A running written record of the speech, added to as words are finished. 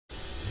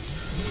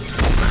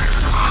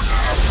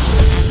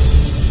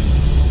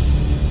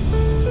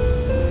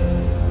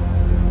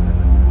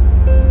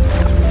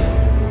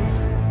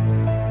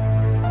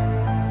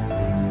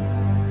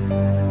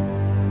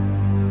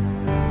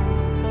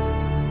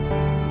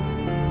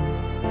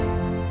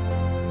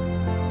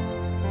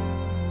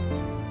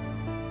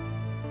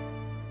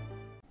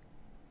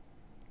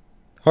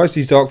Hi, this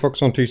is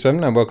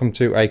DarkFox127 and welcome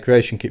to a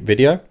creation kit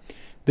video.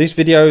 This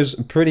video is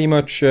pretty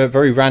much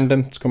very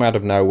random. It's come out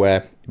of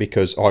nowhere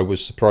because I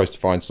was surprised to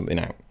find something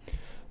out.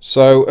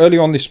 So early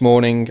on this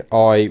morning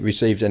I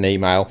received an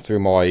email through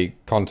my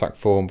contact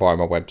form via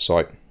my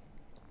website,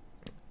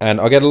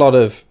 and I get a lot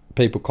of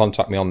people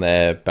contact me on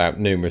there about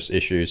numerous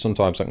issues.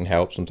 Sometimes I can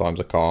help, sometimes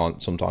I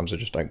can't, sometimes I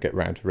just don't get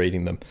around to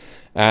reading them.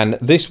 And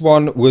this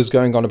one was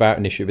going on about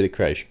an issue with the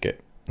creation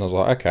kit. And I was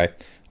like, okay,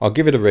 I'll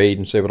give it a read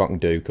and see what I can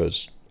do,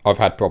 because I've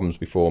had problems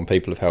before and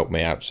people have helped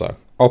me out, so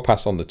I'll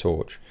pass on the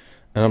torch.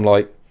 And I'm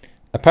like,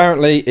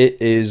 apparently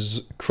it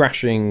is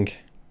crashing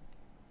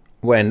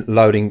when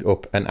loading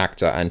up an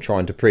actor and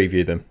trying to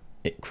preview them.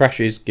 It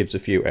crashes, gives a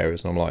few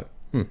errors, and I'm like,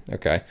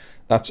 okay,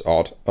 that's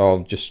odd. I'll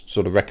just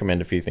sort of recommend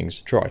a few things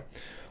to try.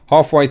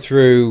 Halfway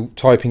through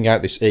typing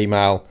out this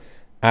email,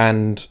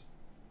 and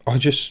I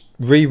just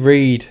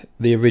reread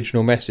the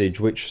original message,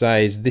 which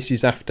says this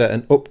is after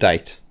an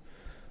update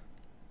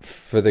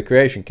for the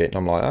creation kit. And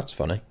I'm like, that's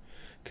funny,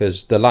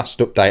 because the last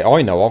update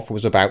I know of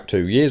was about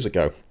 2 years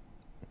ago.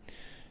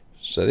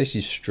 So this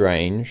is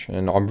strange,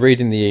 and I'm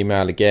reading the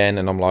email again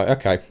and I'm like,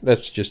 okay,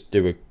 let's just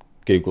do a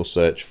Google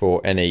search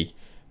for any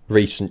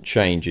recent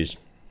changes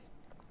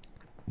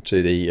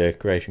to the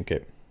creation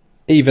kit.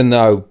 Even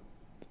though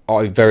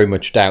I very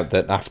much doubt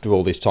that after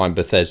all this time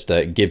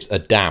Bethesda gives a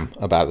damn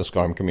about the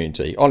Skyrim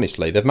community.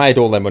 Honestly, they've made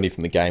all their money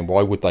from the game.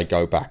 Why would they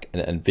go back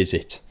and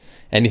visit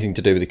anything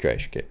to do with the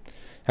creation kit?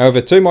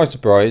 However, to my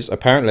surprise,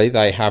 apparently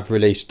they have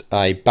released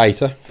a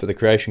beta for the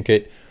creation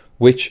kit,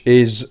 which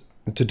is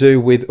to do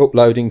with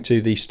uploading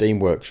to the Steam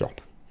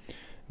Workshop.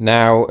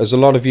 Now, as a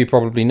lot of you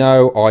probably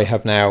know, I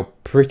have now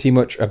pretty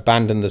much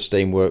abandoned the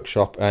Steam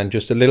Workshop, and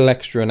just a little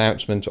extra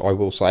announcement I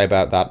will say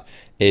about that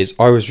is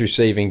I was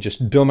receiving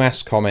just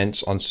dumbass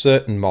comments on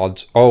certain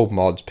mods, old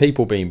mods,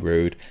 people being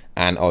rude,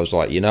 and I was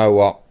like, you know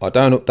what, I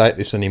don't update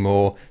this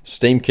anymore.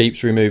 Steam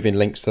keeps removing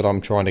links that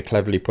I'm trying to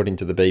cleverly put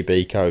into the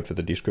BB code for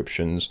the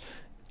descriptions.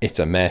 It's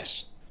a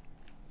mess.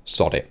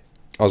 Sod it.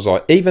 I was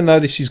like, even though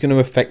this is going to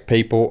affect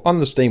people on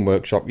the Steam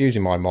Workshop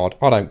using my mod,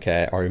 I don't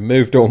care. I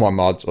removed all my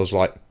mods. I was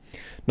like,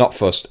 not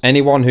fussed.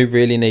 Anyone who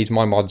really needs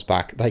my mods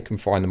back, they can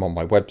find them on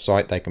my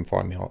website. They can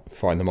find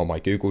them on my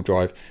Google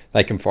Drive.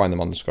 They can find them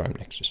on the Skyrim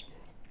Nexus.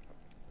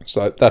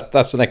 So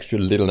that's an extra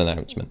little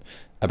announcement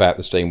about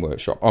the Steam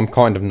Workshop. I'm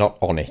kind of not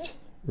on it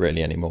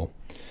really anymore.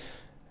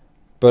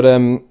 But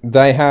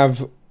they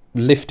have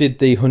lifted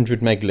the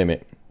 100 meg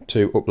limit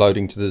to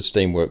uploading to the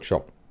Steam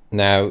Workshop.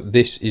 Now,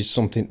 this is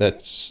something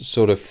that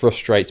sort of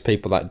frustrates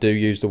people that do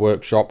use the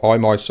workshop. I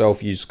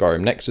myself use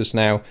Skyrim Nexus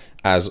now,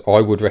 as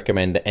I would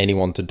recommend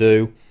anyone to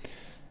do.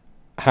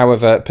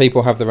 However,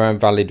 people have their own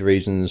valid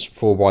reasons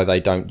for why they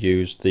don't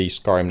use the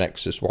Skyrim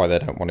Nexus, why they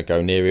don't want to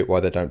go near it, why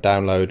they don't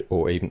download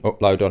or even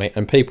upload on it.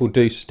 And people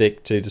do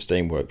stick to the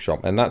Steam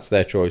Workshop, and that's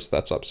their choice.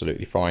 That's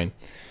absolutely fine.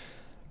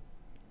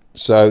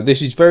 So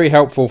this is very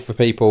helpful for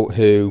people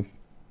who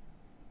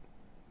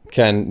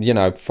can, you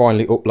know,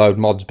 finally upload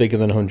mods bigger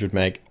than 100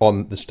 meg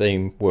on the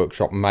Steam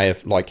Workshop. May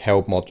have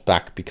held mods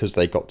back because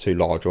they got too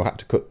large or had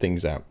to cut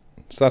things out.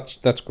 So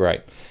that's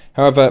great.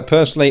 However,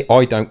 personally,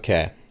 I don't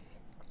care.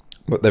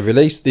 But they've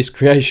released this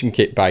creation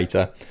kit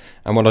beta,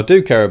 and what I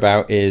do care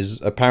about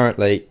is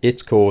apparently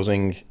it's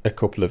causing a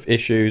couple of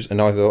issues.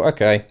 And I thought,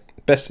 okay,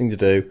 best thing to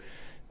do,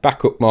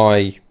 back up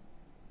my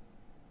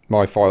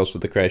files for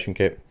the creation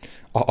kit.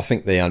 I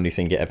think the only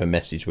thing it ever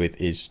messes with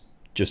is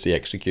just the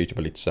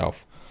executable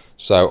itself.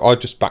 So I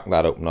just backed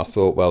that up, and I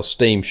thought, well,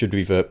 Steam should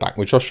revert back,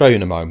 which I'll show you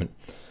in a moment.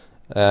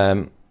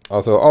 I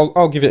thought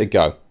I'll give it a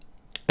go.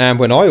 And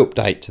when I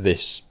update to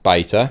this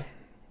beta,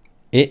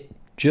 it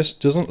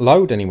just doesn't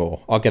load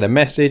anymore. I get a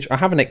message. I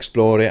haven't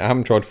explored it. I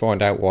haven't tried to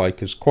find out why,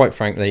 because quite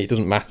frankly, it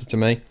doesn't matter to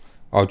me.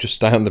 I'll just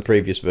stay on the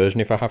previous version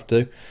if I have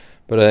to.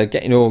 But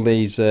getting all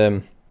these,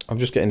 I'm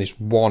just getting this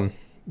one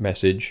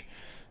message,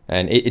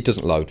 and it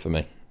doesn't load for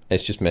me.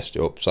 It's just messed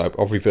it up, so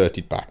I've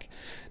reverted back.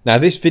 Now,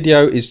 this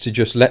video is to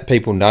just let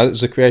people know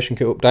there's a creation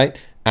kit update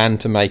and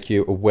to make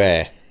you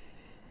aware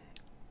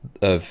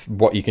of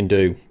what you can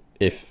do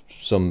if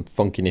some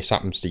funkiness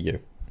happens to you.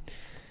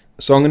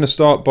 So I'm going to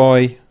start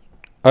by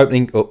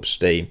opening up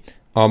Steam.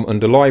 I'm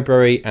under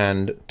Library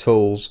and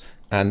Tools,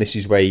 and this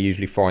is where you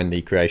usually find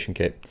the creation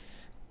kit.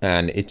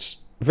 And it's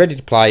ready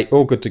to play,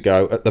 all good to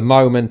go. At the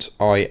moment,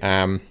 I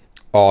am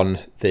on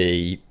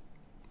the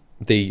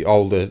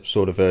older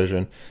sort of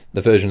version,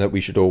 the version that we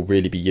should all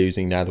really be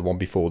using now, the one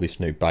before this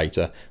new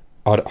beta.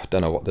 I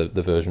don't know what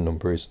the version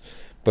number is,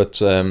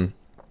 but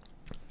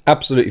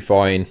absolutely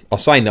fine. I'll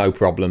say no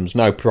problems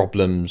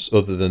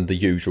other than the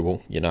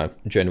usual, you know,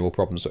 general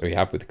problems that we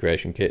have with the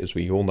creation kit, as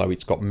we all know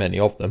it's got many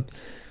of them.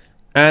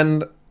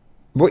 And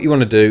what you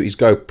want to do is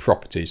go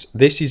properties.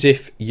 This is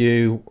if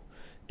you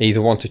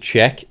either want to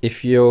check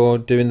if you're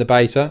doing the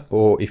beta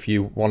or if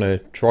you want to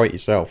try it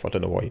yourself. I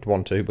don't know why you'd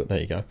want to, but there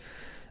you go.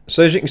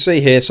 So as you can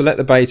see here, select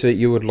the beta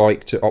you would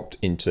like to opt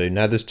into.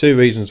 Now there's two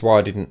reasons why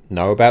I didn't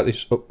know about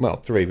this, well,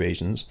 three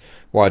reasons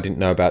why I didn't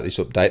know about this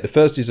update. The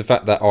first is the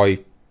fact that I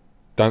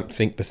don't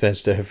think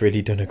Bethesda have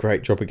really done a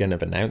great job again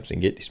of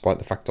announcing it, despite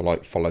the fact I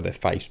like follow their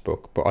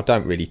Facebook, but I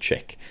don't really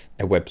check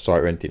their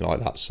website or anything like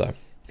that. So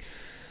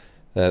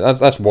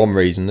that's one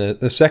reason.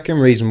 The second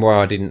reason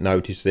why I didn't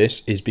notice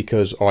this is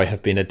because I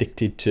have been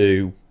addicted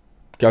to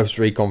Ghost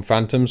Recon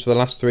Phantoms for the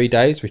last 3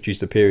 days, which is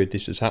the period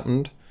this has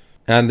happened.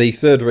 And the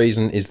third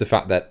reason is the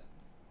fact that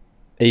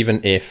even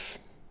if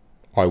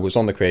I was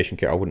on the creation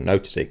kit, I wouldn't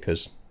notice it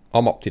because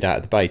I'm opted out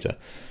of the beta.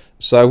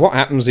 So what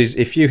happens is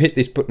if you hit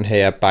this button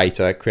here,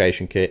 beta,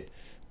 creation kit,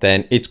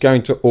 then it's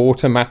going to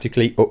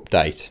automatically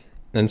update.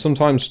 And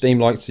sometimes Steam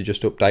likes to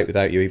just update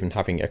without you even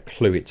having a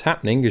clue it's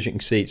happening. As you can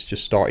see, it's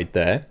just started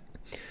there.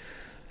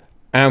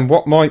 And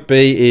what might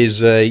be is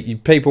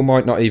people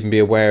might not even be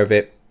aware of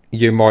it.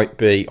 You might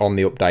be on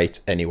the update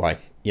anyway,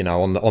 you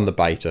know, on the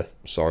beta,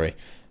 sorry.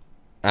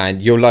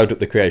 And you'll load up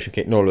the creation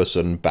kit and all of a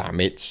sudden,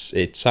 bam,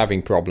 it's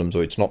having problems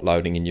or it's not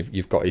loading and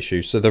you've got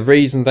issues. So the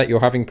reason that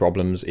you're having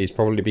problems is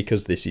probably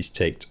because this is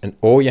ticked. And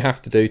all you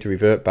have to do to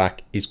revert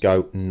back is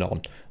go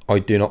none. I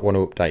do not want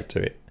to update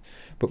to it.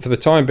 But for the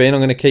time being,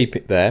 I'm going to keep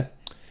it there.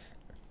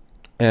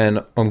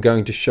 And I'm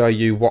going to show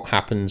you what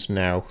happens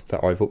now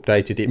that I've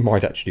updated. It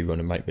might actually run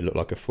and make me look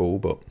like a fool,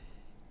 but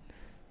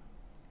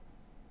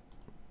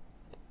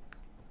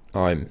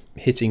I'm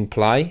hitting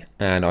play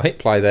and I hit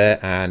play there,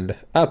 and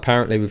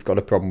apparently we've got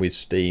a problem with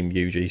Steam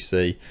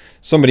UGC.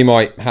 Somebody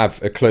might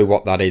have a clue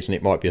what that is and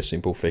it might be a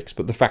simple fix,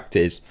 but the fact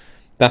is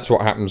that's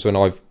what happens when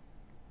I've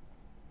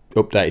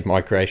updated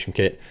my creation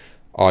kit.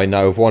 I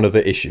know of one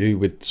other issue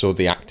with sort of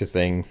the actor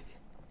thing.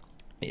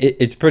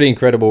 It's pretty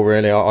incredible,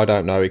 really. I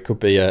don't know. It could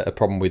be a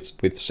problem with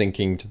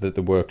syncing to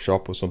the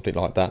workshop or something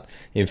like that.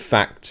 In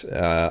fact,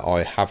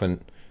 I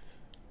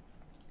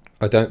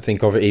don't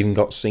think I've even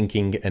got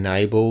syncing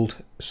enabled,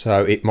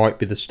 so it might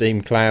be the Steam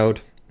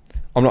Cloud.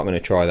 I'm not going to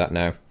try that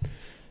now.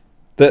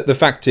 The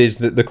fact is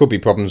that there could be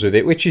problems with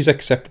it, which is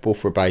acceptable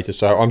for a beta,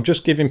 so I'm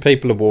just giving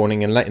people a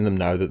warning and letting them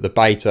know that the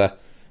beta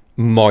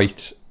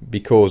might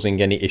be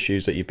causing any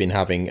issues that you've been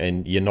having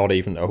and you're not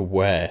even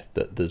aware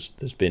that there's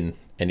been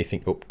anything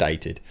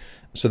updated.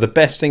 So the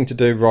best thing to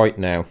do right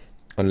now,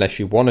 unless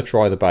you want to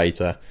try the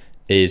beta,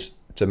 is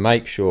to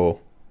make sure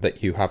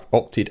that you have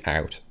opted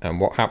out. And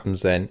what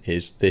happens then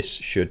is this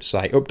should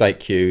say update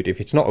queued.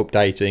 If it's not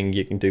updating,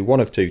 you can do one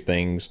of two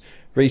things: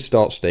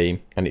 restart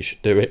Steam and it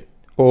should do it,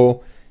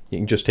 or you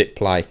can just hit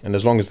play, and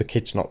as long as the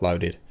kit's not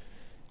loaded,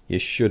 you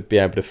should be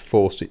able to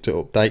force it to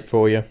update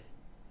for you.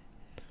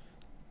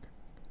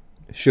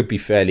 It should be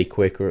fairly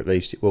quick, or at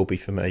least it will be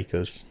for me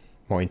because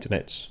my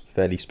internet's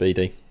fairly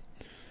speedy.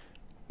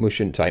 It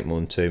shouldn't take more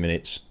than 2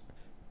 minutes,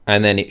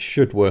 and then it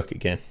should work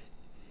again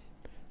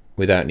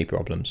without any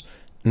problems.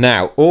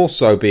 Now,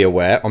 also be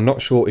aware, I'm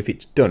not sure if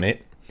it's done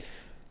it,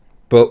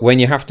 but when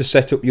you have to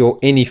set up your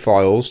ini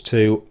files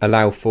to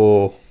allow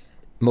for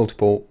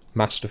multiple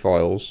master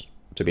files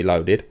to be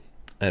loaded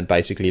and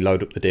basically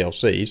load up the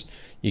DLCs,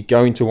 you're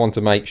going to want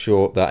to make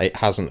sure that it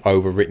hasn't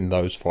overwritten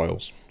those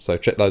files. So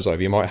check those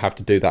over. You might have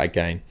to do that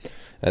again.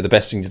 The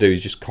best thing to do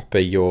is just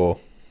copy your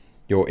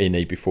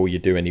ini before you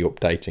do any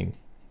updating,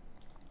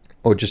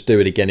 or just do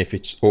it again if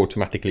it's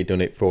automatically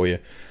done it for you.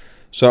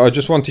 So I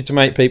just wanted to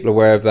make people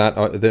aware of that.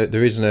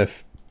 There isn't a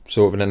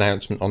sort of an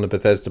announcement on the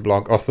Bethesda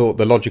blog. I thought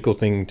the logical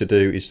thing to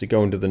do is to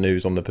go under the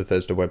news on the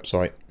Bethesda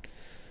website,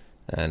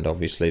 and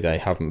obviously they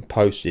haven't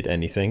posted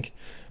anything.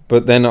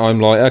 But then I'm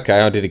like,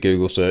 okay, I did a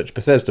Google search,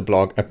 Bethesda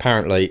blog,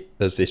 apparently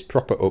there's this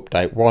proper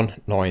update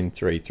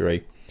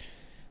 1933,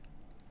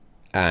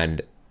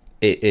 and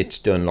it's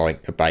done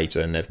like a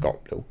beta and they've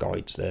got little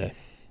guides there.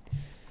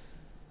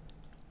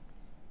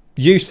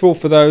 Useful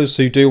for those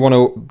who do want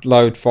to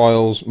load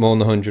files more than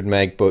 100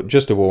 meg, but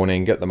just a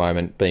warning at the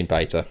moment, being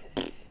beta,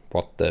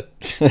 what the,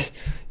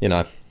 you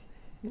know,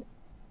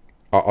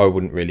 I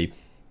wouldn't really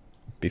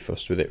be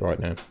fussed with it right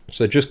now.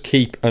 So just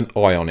keep an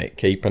eye on it,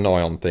 keep an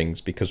eye on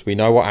things, because we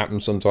know what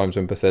happens sometimes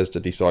when Bethesda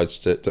decides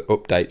to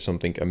update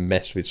something and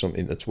mess with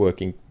something that's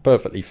working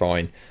perfectly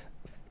fine.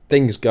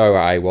 Things go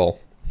AWOL.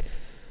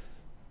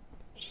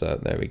 So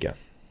there we go.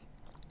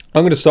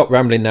 I'm going to stop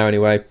rambling now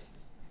anyway.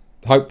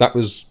 Hope that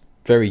was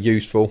very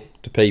useful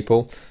to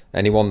people,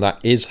 anyone that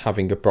is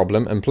having a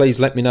problem, and please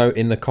let me know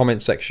in the comment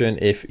section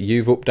if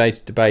you've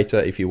updated the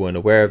beta, if you weren't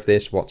aware of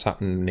this, what's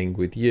happening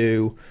with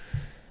you,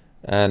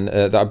 and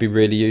that would be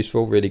really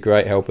useful, really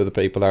great, help other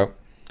people out.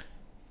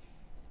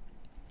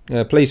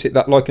 Please hit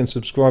that like and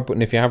subscribe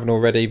button if you haven't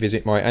already.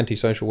 Visit my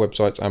antisocial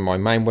websites and my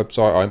main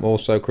website. I'm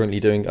also currently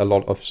doing a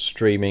lot of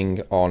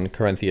streaming on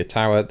Corinthia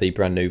Tower, the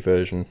brand new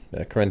version,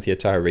 Corinthia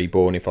Tower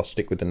Reborn if I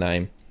stick with the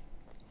name.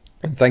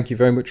 And thank you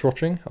very much for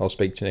watching. I'll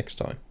speak to you next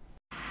time.